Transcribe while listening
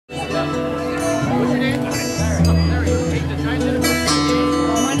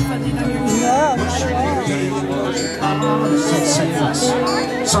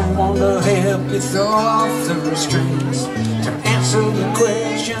Someone to help you throw off the restraints, to answer the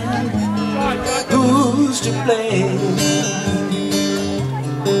question, who's to blame?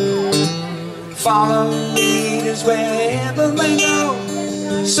 Follow leaders wherever they go,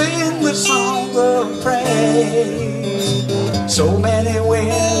 sing the song of praise. So many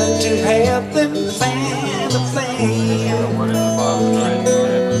willing to help them fan the flame.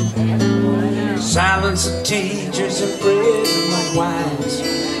 Silence the teachers in prison like wise.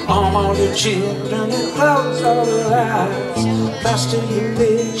 Arm all your children and close all their eyes. Plaster your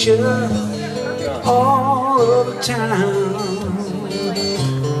picture all over town.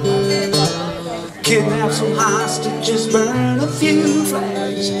 Kidnap some hostages, burn a few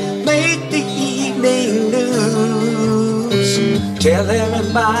flags, make the evening news. Tell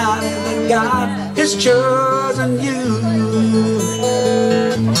everybody that God has chosen you.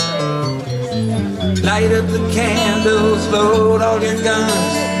 Light up the candles, load all your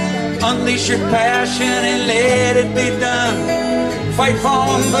guns, unleash your passion and let it be done. Fight for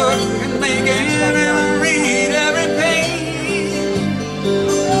one book and make everyone read every page.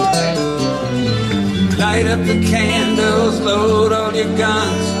 Light up the candles, load all your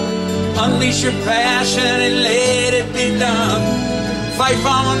guns, unleash your passion and let it be done. Fight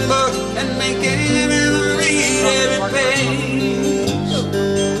for one book and make everyone read every page.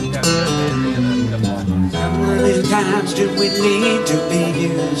 How many times do we need to be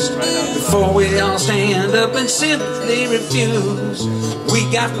used before we all stand up and simply refuse? We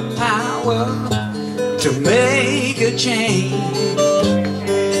got the power to make a change.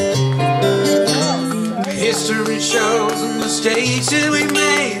 History shows the mistakes that we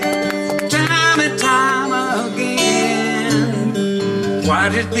made time and time again. Why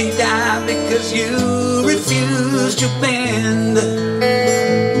did we die? Because you refused to bend.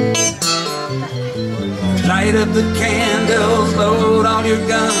 Light up the candles, load all your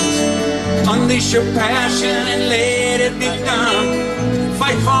guns, unleash your passion and let it be done.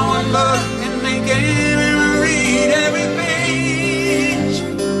 Fight for one book and make everyone read every page.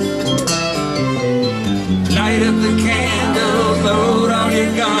 Light up the candles, load all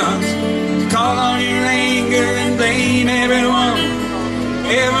your guns, call on your anger and blame everyone.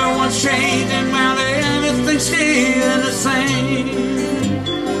 Everyone's changing while everything's still the same.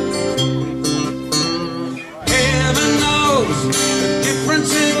 The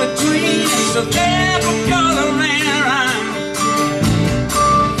differences between us of every color and rhyme.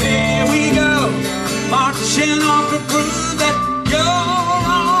 There we go, marching on to prove that you're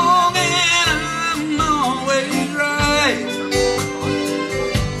wrong and I'm always right.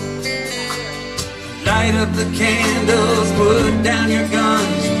 Light up the candles, put down your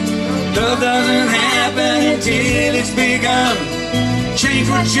guns. Love doesn't happen until it's begun. Change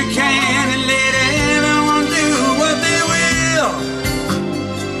what you can and let everyone do what they will.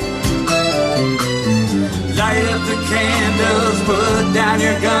 Light up the candles, put down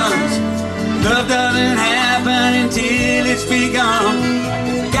your guns. Love doesn't happen until it's begun.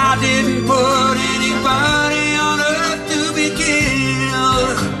 God didn't put anybody on earth to be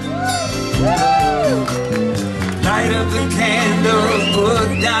killed. Light up the candles,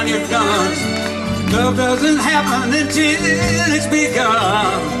 put down your guns. Love doesn't happen until it's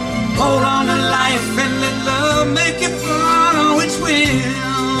begun. Hold on to life and let love make you follow its will.